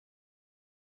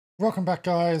welcome back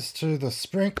guys to the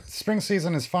spring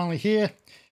season is finally here.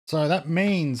 So that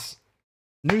means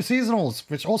new seasonals,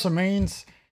 which also means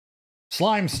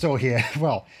Slime's still here.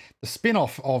 Well, the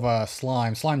spin-off of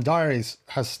Slime Diaries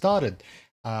has started.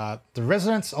 The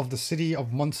residents of the city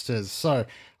of monsters. So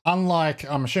unlike,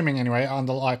 I'm assuming anyway,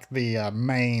 unlike the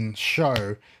main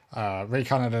show,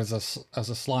 Reincarnated as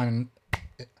a slime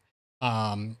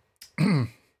in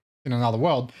another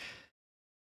world,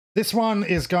 this one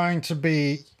is going to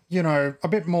be, you know, a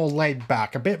bit more laid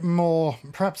back, a bit more,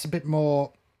 perhaps a bit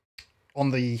more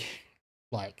on the,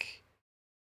 like,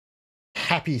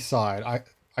 happy side,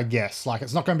 I guess. Like,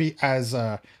 it's not going to be as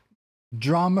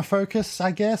drama focused,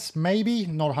 I guess, maybe.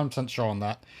 Not 100% sure on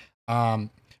that.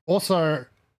 Also,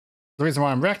 the reason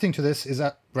why I'm reacting to this is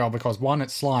that, well, because one,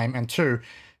 it's Slime, and two,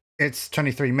 it's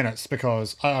 23 minutes,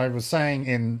 because I was saying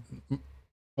in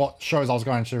what shows I was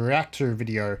going to react to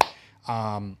video,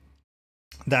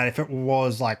 that if it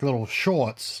was like little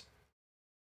shorts,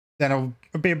 then it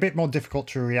would be a bit more difficult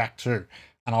to react to,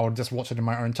 and I would just watch it in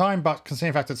my own time. But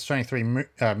considering the fact it's 23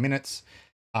 minutes,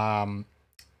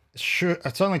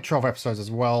 it's only 12 episodes as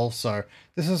well, so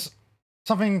this is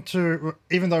something to,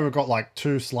 even though we've got like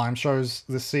 2 slime shows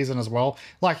this season as well,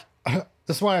 like,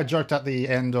 this is why I joked at the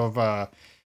end of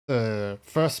the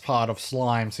first part of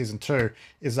Slime Season 2,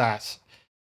 is that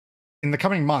in the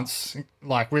coming months,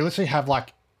 like, we literally have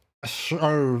like a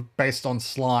show based on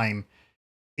slime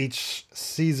each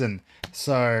season.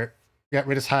 So yeah,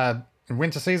 we just had in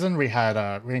winter season we had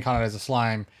Reincarnated as a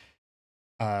Slime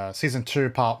Season 2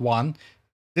 Part 1.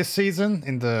 This season,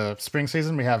 in the spring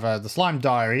season, we have the Slime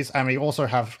Diaries, and we also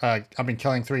have I've been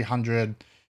killing slimes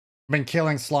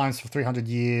for 300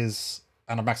 years,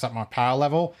 and I maxed out my power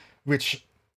level, which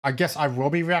I guess I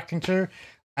will be reacting to.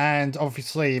 And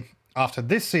obviously, after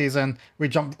this season, we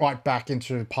jump right back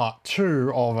into part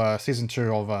 2 of season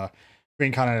 2 of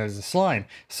Reincarnated as a Slime.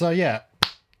 So yeah,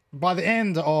 by the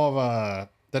end of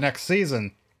the next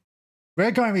season,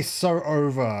 we're going to be so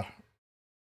over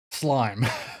slime.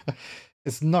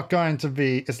 It's not going to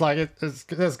be, it's like,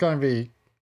 it's going to be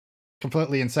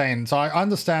completely insane. So I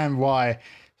understand why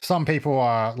some people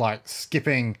are like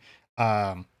skipping,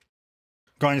 going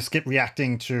to skip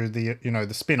reacting to the, you know,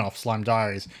 the spin-off Slime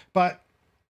Diaries. But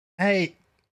hey,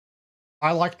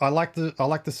 I like the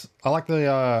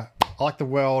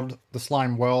world, the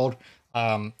slime world.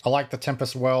 I like the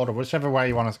Tempest world, or whichever way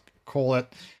you want to call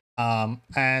it.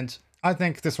 And I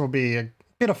think this will be a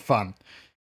bit of fun.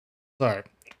 So,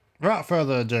 without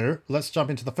further ado, let's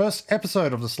jump into the first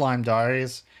episode of the Slime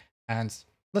Diaries, and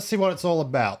let's see what it's all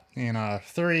about. In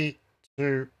 3,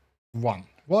 2, 1.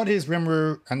 What is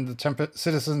Rimuru and the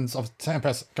citizens of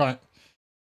Tempest going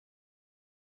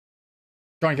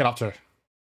to get up to?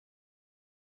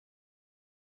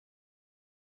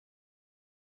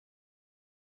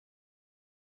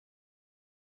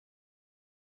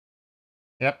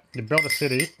 Yep, you built a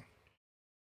city.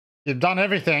 You've done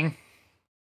everything.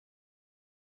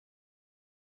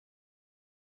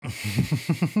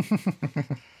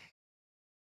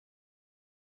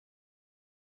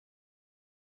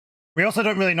 We also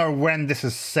don't really know when this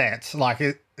is set. Like,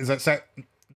 is it set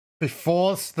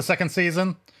before the second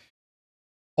season?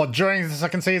 Or during the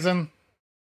second season?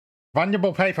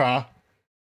 Vulnerable paper.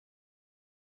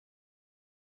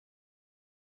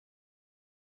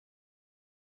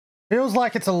 Feels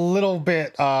like it's a little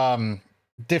bit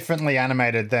differently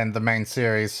animated than the main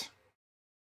series.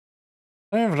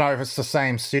 I don't even know if it's the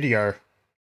same studio.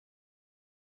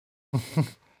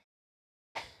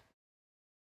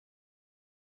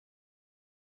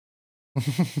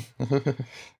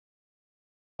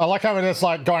 I like how it is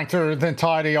like going through the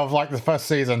entirety of like the first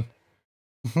season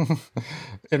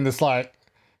in this like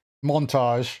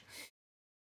montage.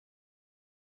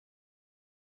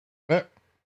 But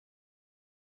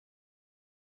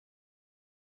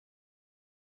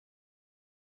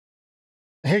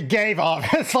he gave up.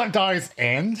 It's like Diaries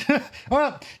end.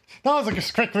 Well, that was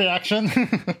a quick reaction.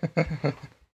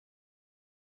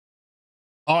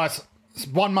 Oh, it's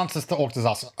 1 month since the Orc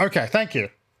disaster. Okay, thank you.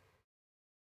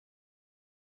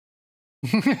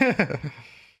 At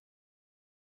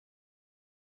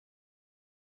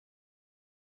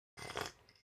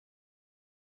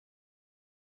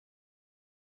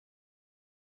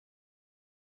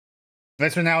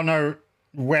least we now know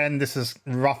when this is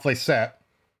roughly set.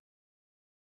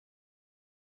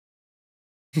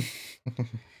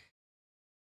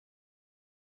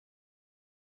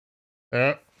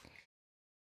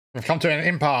 We've come to an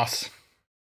impasse.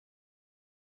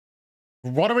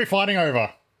 What are we fighting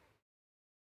over?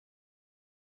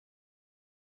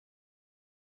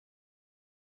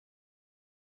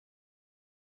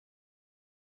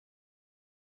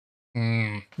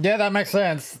 Yeah, that makes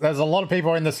sense. There's a lot of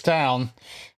people in this town.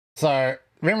 So,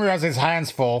 Rimuru has his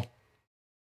hands full.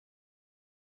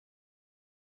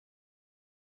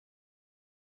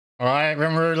 Alright,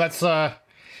 Rimuru, let's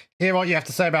hear what you have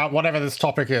to say about whatever this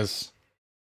topic is.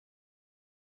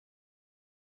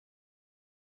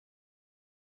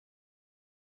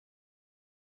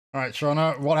 Alright,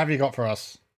 Shauna, what have you got for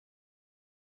us?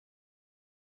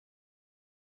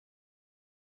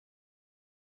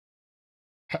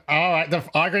 Alright, they're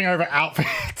arguing over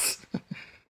outfits.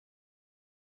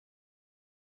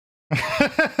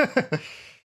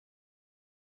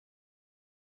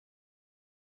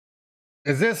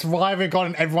 Is this why we've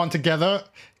gotten everyone together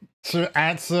to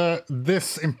answer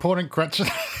this important question?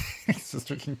 He's just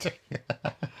drinking tea.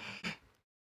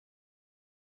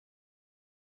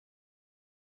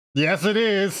 Yes, it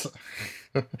is.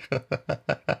 You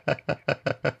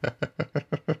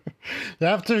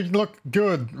have to look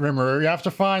good, Rimuru. You have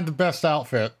to find the best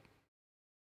outfit.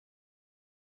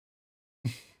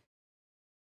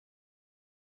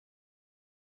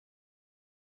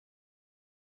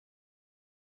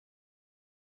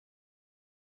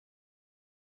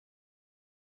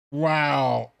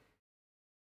 Wow.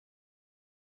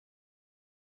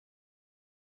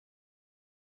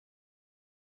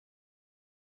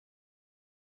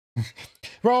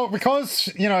 Well, because,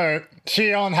 you know,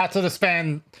 Shion had to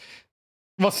spend,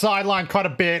 was sidelined quite a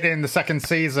bit in the second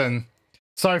season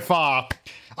so far,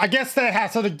 I guess they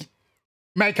had to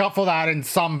make up for that in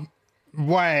some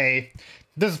way.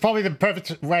 This is probably the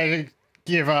perfect way to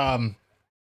give, oh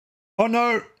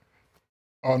no!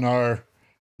 Oh no.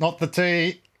 Not the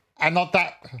tea, and not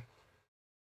that.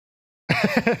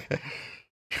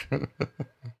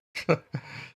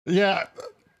 Yeah.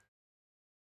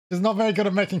 He's not very good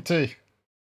at making tea.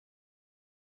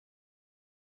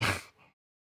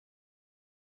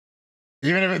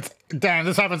 Even if it's... Damn,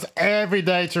 this happens every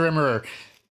day to Rimuru.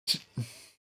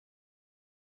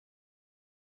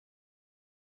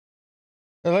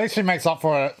 At least she makes up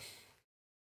for it.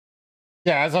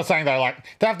 Yeah, as I was saying though, like,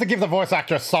 they have to give the voice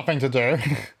actress something to do.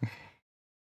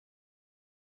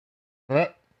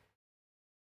 Right?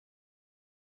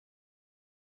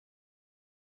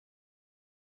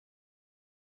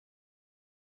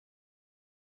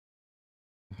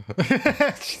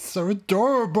 She's so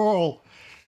adorable.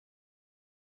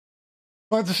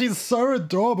 But she's so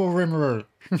adorable, Rimuru.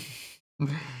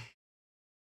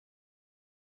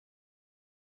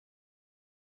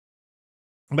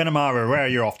 Benimaru, where are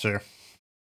you off to?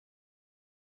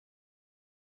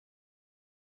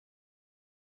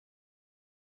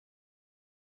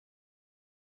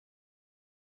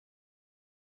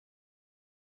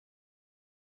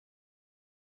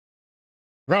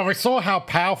 Well, we saw how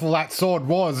powerful that sword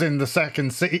was in the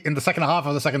second half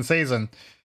of the second season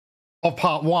of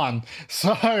part 1.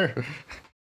 So,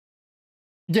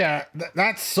 yeah,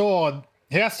 that sword,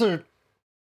 he has to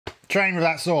train with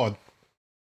that sword.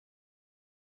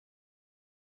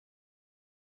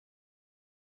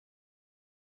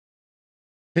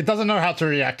 He doesn't know how to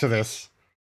react to this.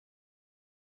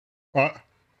 What?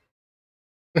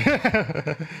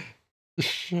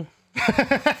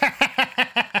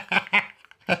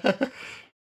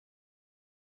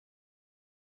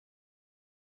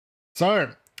 So,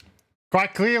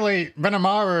 quite clearly,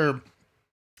 Benimaru,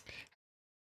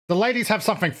 the ladies have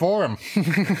something for him.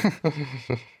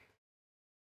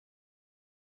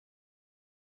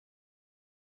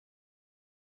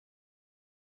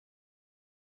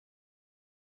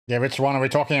 Yeah, which one are we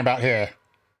talking about here?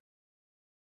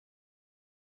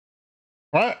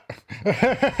 What?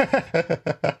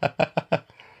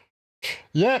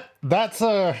 Yep, that's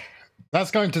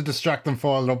going to distract them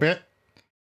for a little bit.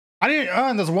 I didn't. Oh,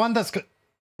 and there's one that's.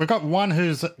 We've got one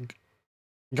who's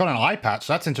got an eye patch.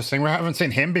 That's interesting. We haven't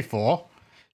seen him before.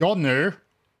 You're new.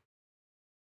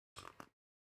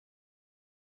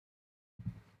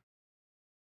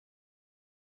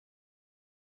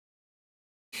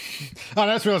 Oh,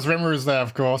 that's real. Rimru's there,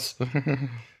 of course.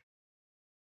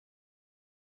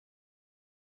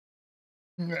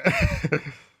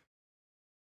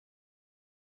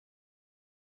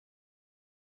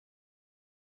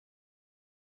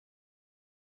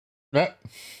 Yeah.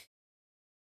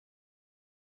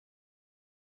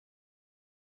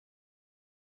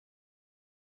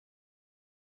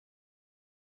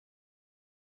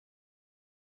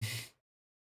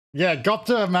 Yeah,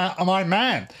 Gopta, my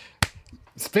man.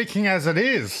 Speaking as it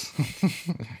is.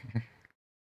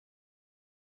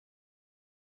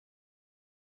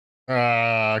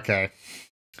 Okay.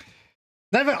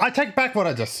 Never. I take back what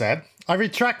I just said. I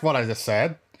retract what I just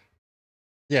said.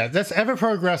 Yeah, that's ever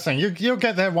progressing. You'll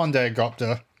get there one day,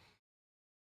 Gopta.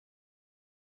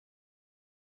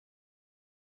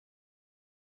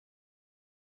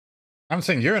 Haven't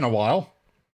seen you in a while.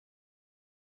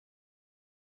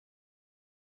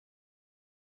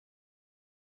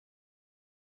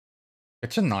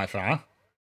 It's a knife, huh?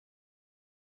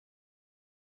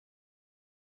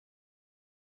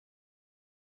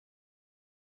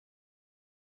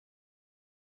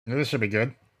 This should be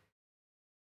good.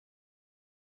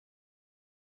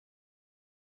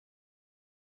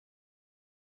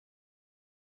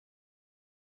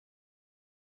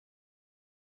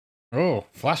 Oh,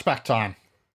 flashback time.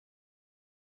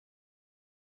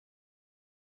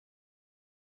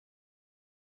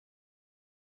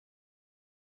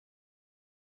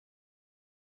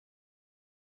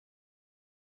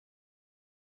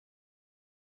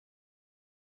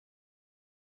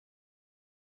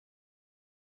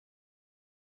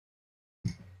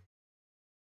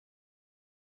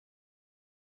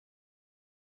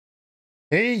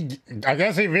 I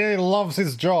guess he really loves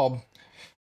his job.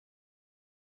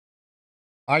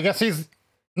 I guess he's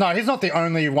not the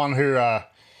only one who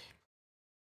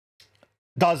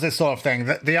does this sort of thing.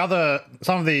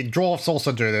 Some of the dwarfs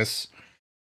also do this.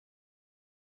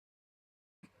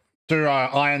 Do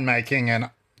iron making and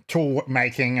tool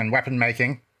making and weapon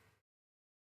making.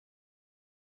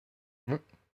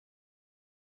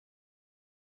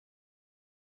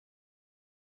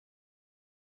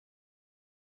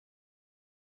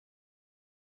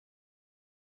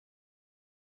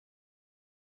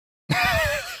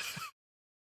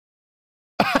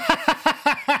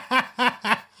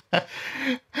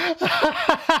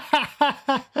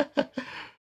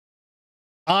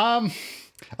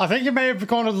 I think you may have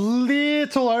gone a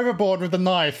little overboard with the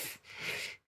knife.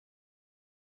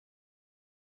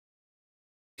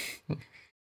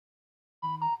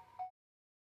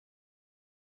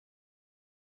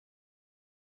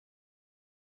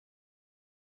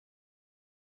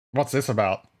 What's this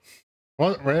about?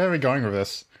 Where are we going with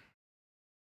this?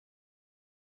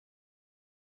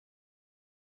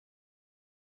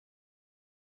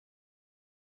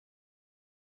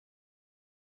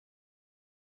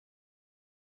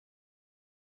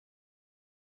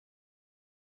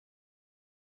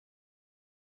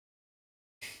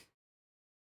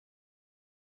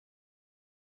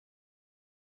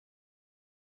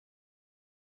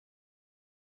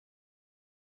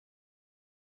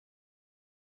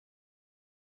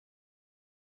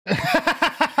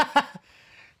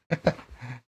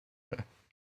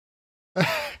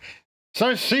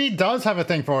 So she does have a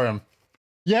thing for him.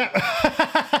 Yeah.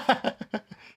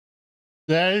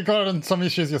 Yeah, you got in some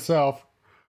issues yourself.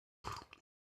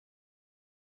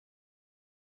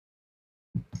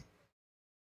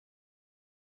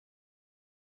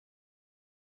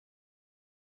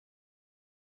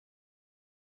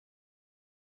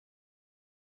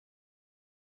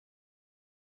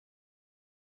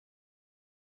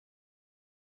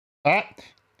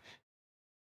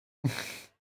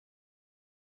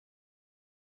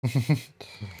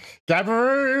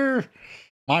 Gabbru!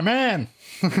 My man!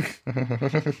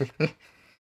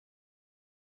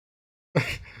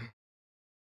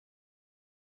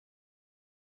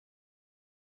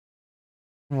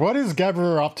 What is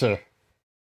Gabbru up to?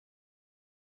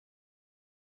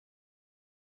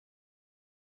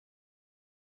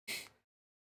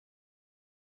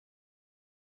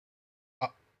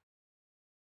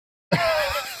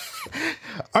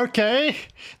 Okay,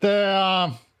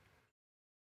 they've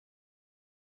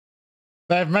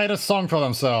made a song for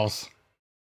themselves.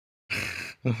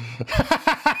 And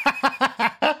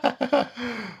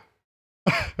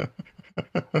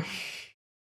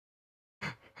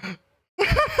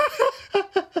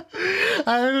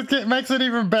it makes it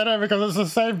even better because it's the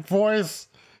same voice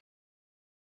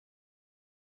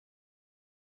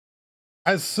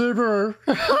as Subaru.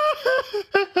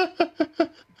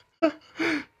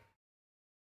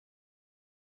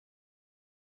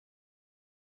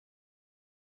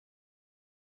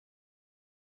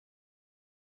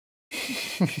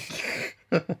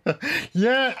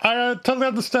 Yeah, I totally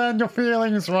understand your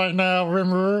feelings right now,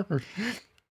 Rimuru.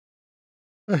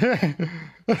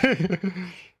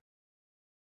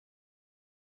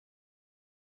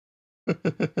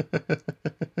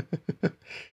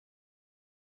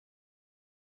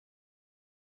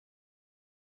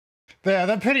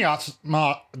 They're pretty much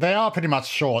they are pretty much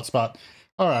shorts, but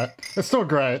all right, it's still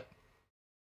great.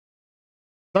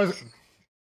 Those,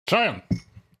 show 'em.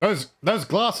 Those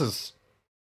glasses.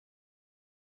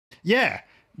 Yeah,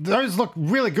 those look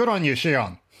really good on you,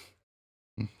 Shion.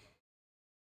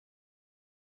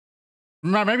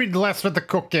 Maybe less with the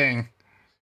cooking.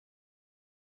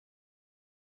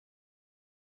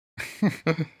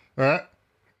 Alright.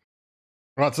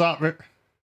 What's up?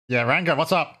 Yeah, Rango,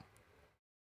 what's up?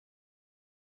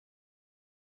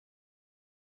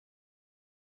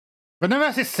 But never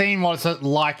actually seen what it's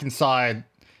like inside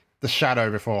the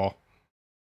shadow before.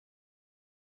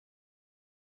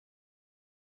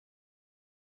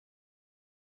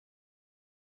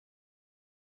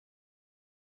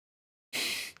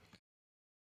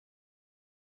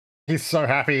 He's so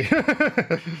happy.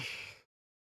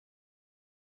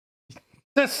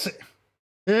 This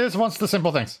is once the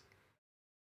simple things.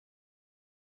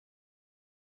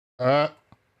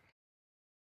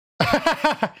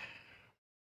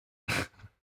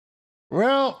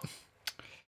 Well,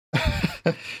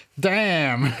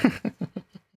 damn.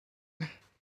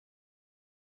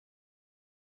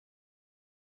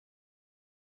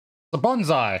 The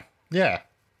bonsai, yeah.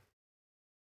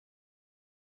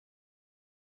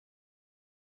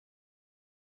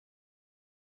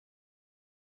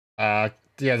 Yeah,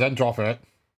 don't drop it.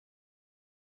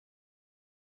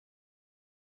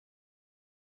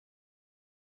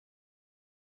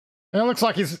 It looks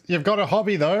like you've got a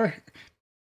hobby though.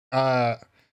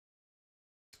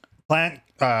 Plant,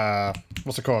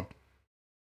 what's it called?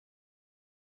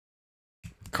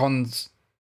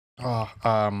 No.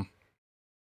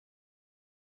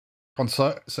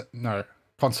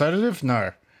 Conservative?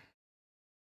 No.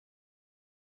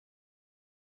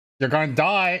 You're going to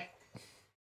die.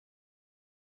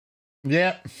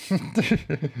 Yep.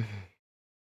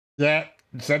 Yeah.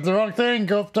 Said the wrong thing,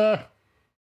 Gupta.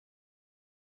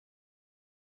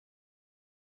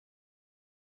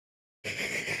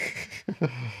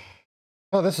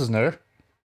 Oh, this is new.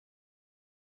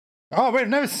 Oh, we've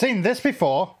never seen this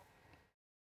before.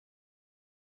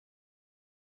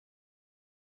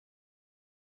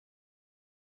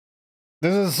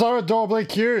 This is so adorably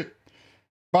cute.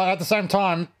 But at the same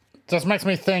time, just makes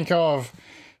me think of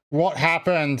what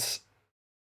happened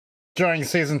during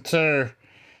season 2.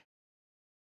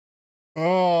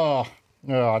 Oh,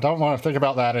 I don't want to think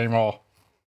about that anymore.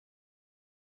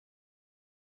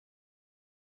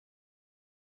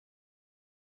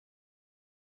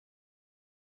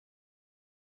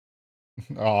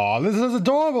 Oh, this is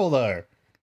adorable though.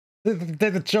 Did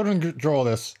the children draw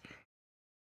this?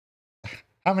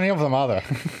 How many of them are there?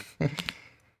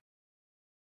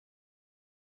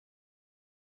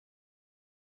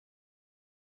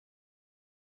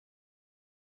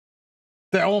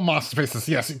 They're all masterpieces.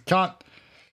 Yes, you can't.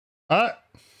 That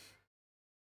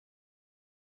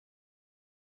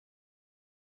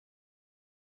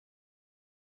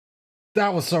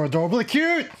was so adorably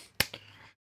cute.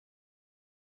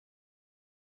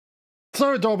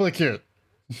 So adorably cute.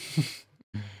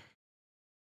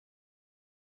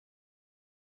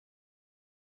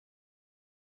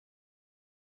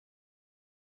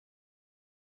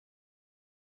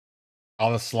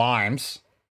 Oh, the slimes.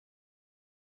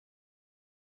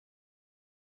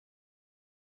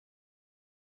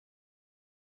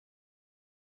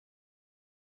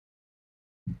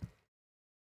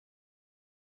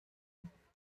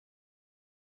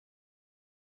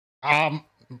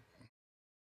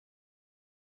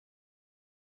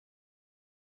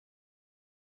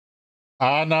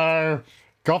 Oh no,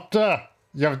 Copter,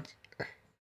 you've...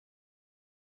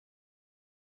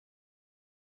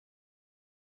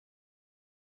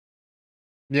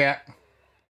 Yeah.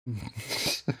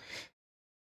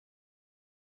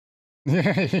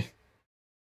 Yeah.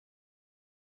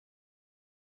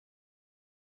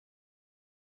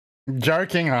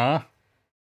 Joking, huh?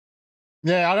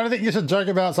 Yeah, I don't think you should joke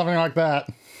about something like that.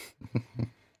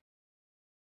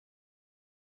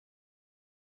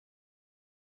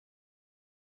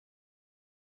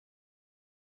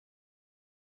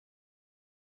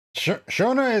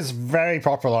 Shona is very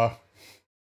popular.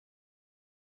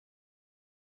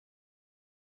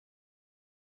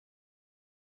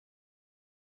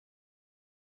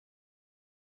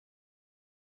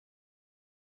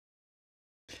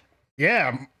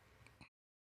 Yeah.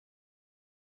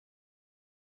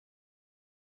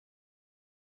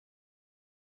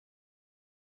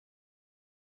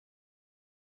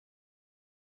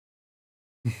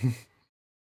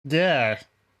 Yeah.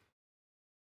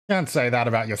 Can't say that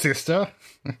about your sister.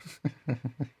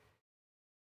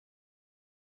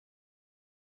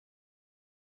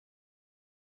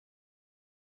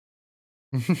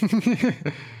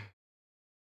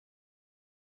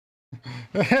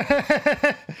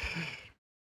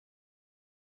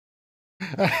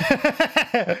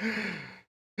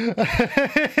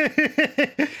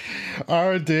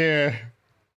 Oh dear.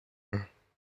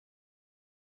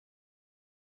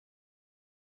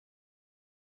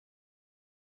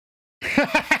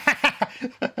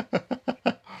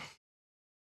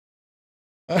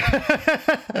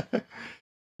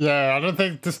 Yeah, I don't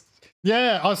think this.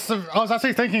 Yeah, I was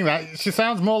actually thinking that she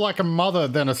sounds more like a mother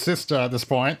than a sister at this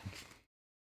point.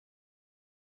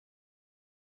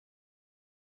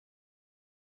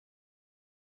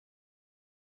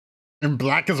 In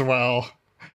black as well.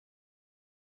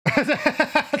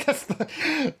 Just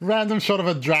the random shot of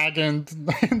a dragon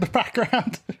in the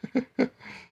background.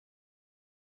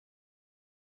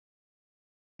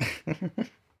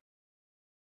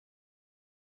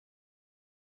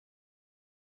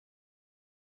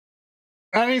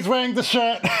 And he's wearing the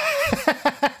shirt.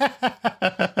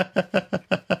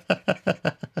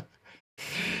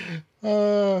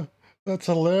 That's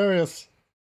hilarious.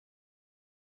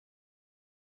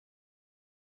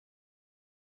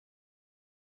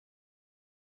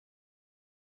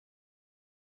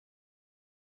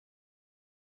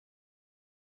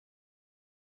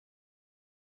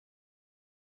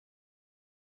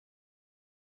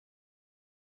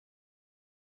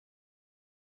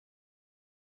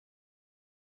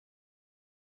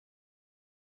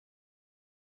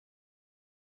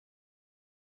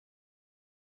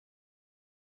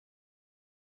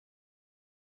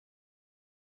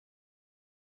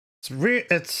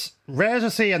 It's rare to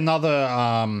see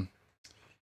another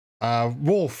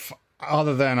wolf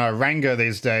other than a Ranga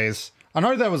these days. I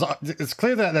know there was. It's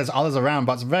clear that there's others around,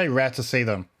 but it's very rare to see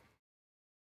them.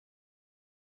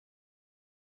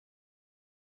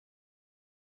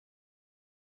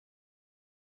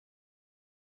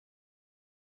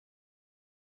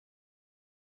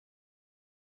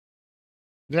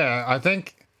 Yeah, I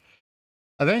think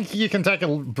you can take a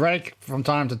break from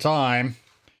time to time.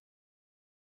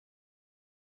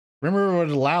 Rimuru would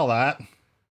allow that.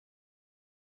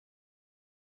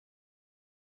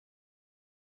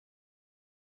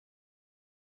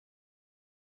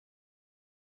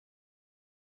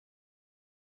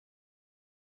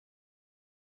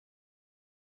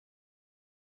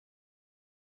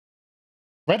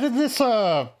 Where did this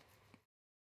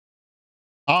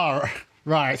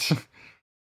right.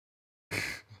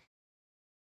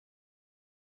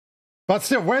 But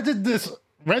still, where did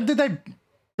they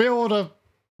build a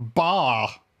bar?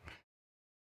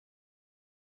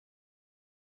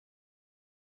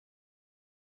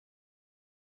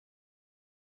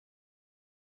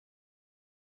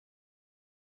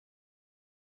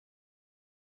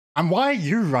 And why are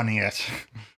you running it?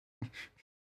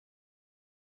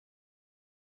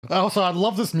 Also, I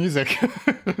love this music.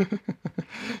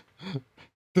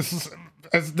 This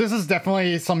is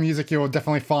definitely some music you'll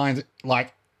definitely find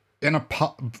like in a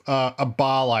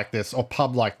bar like this or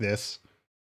pub like this.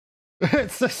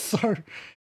 It's just so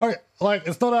like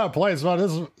it's not out of place, but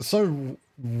it's so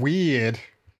weird.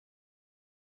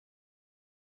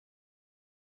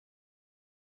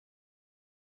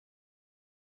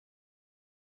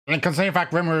 And considering the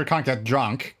fact Rimuru can't get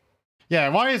drunk. Yeah,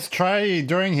 why is Trey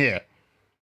doing here?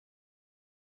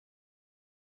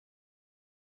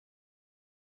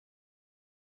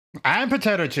 And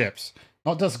potato chips.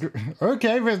 Not just...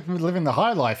 Okay, we're living the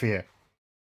high life here.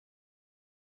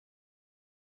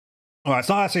 Alright, it's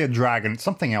not actually a dragon. It's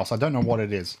something else. I don't know what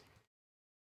it is.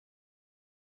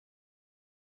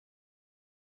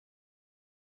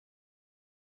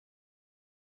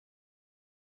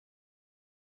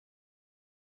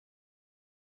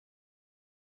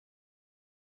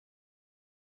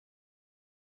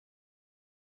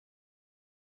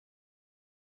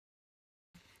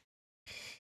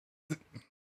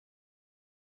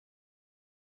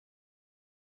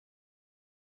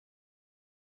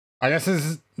 I guess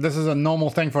this is a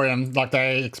normal thing for him. Like,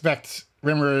 they expect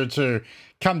Rimuru to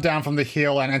come down from the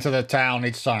hill and enter the town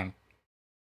each time.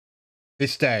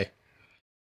 Each day.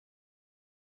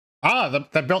 Ah,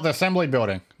 they built the assembly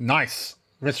building. Nice.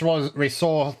 Which we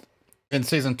saw in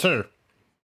season 2.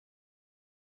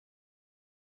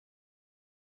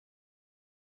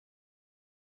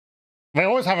 They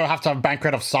always have to have a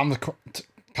banquet of some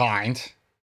kind.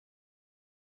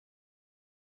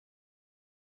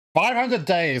 500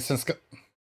 days since...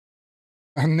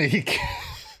 Nikki.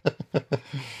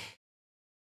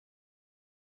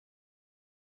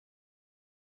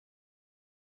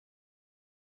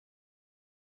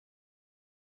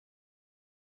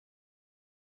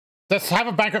 Just have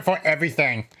a banquet for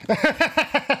everything.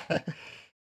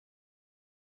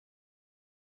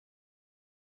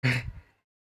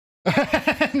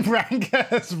 And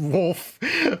Ranga's wolf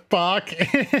bark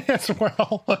as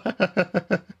well.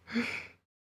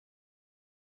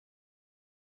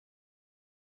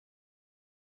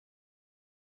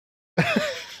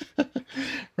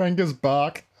 Ranga's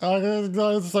bark. Oh,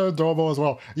 that's so adorable as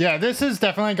well. Yeah, this is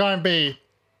definitely going to be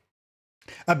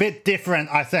a bit different,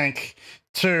 I think,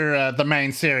 to the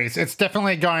main series. It's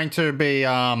definitely going to be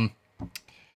a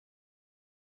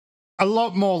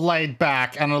lot more laid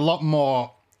back and a lot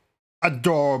more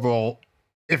adorable,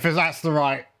 if that's the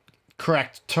right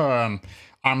correct term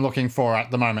I'm looking for at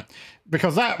the moment,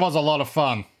 because that was a lot of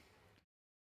fun.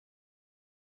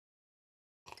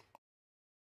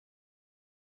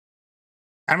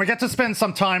 And we get to spend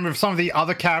some time with some of the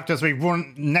other characters we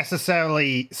wouldn't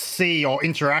necessarily see or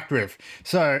interact with.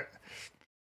 So...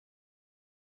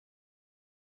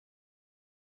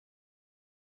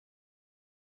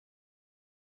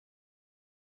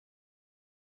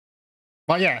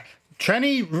 But yeah,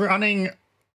 Trenny running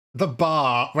the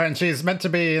bar when she's meant to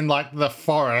be in, like, the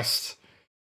forest.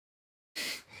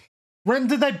 When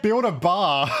did they build a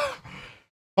bar?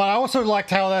 But I also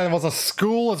liked how there was a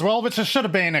school as well, which should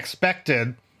have been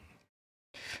expected.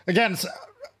 Again,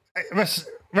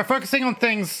 we're focusing on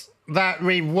things that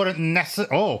we wouldn't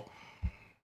necessarily... Oh.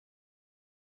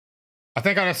 I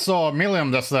think I just saw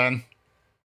Milliam just then.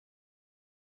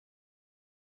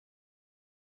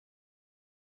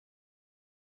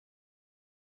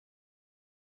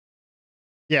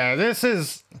 Yeah, this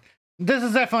is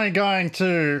definitely going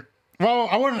to... Well,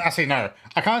 I wouldn't actually know.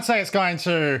 I can't say it's going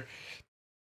to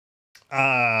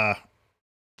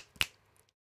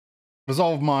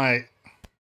resolve my...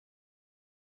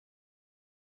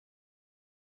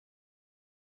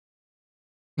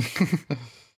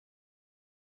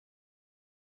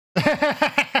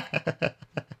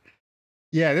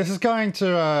 Yeah, this is going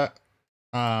to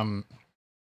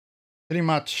pretty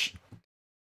much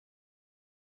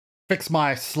fix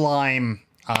my slime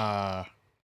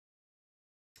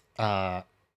what's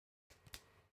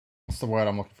the word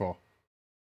I'm looking for?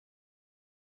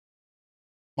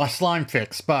 My slime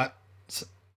fix, but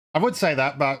I would say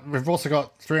that, but we've also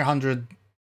got 300...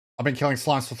 I've been killing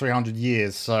slimes for 300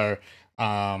 years, so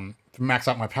to max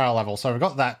up my power level, so we've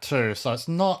got that too, so it's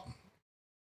not...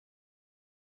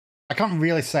 I can't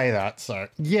really say that, so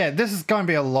yeah, this is going to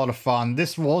be a lot of fun.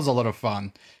 This was a lot of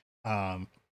fun.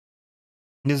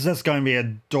 This is just going to be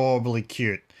adorably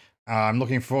cute. I'm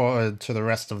looking forward to the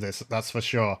rest of this, that's for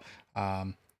sure.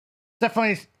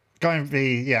 Definitely going to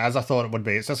be, yeah, as I thought it would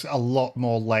be. It's just a lot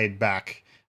more laid back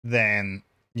than,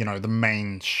 you know, the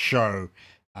main show.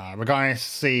 We're going to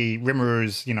see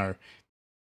Rimuru's, you know,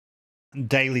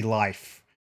 daily life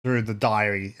through the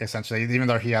diary, essentially, even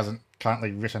though he hasn't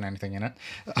currently written anything in it.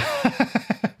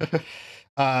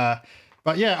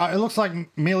 But yeah, it looks like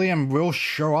Milliam will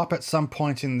show up at some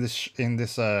point in this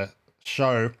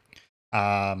show.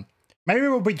 Maybe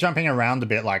we'll be jumping around a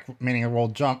bit, like, meaning we'll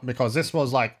jump, because this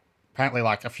was, like, apparently,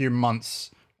 like, a few months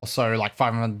or so, like,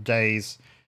 500 days,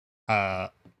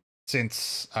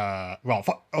 since, well,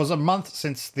 it was a month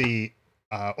since the,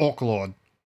 Orc Lord,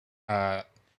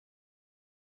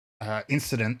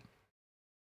 incident,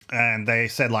 and they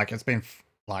said, like, it's been,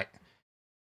 like,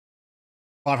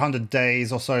 500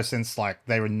 days or so since, like,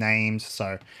 they were named,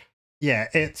 so, yeah,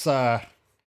 it's, I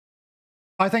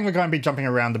think we're going to be jumping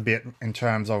around a bit in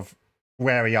terms of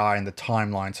where we are in the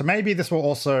timeline. So maybe this will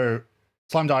also...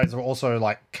 Slime Diaries will also,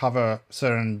 like, cover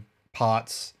certain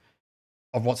parts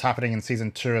of what's happening in Season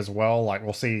 2 as well. Like,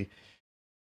 we'll see...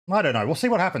 I don't know. We'll see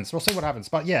what happens. We'll see what happens.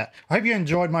 But yeah, I hope you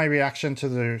enjoyed my reaction to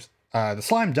the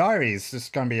Slime Diaries. This is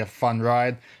going to be a fun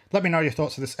ride. Let me know your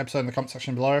thoughts of this episode in the comment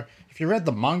section below. If you read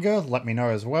the manga, let me know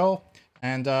as well.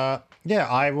 And yeah,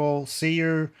 I will see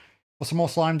you for some more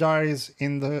Slime Diaries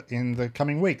in the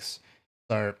coming weeks.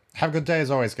 So have a good day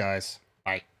as always, guys.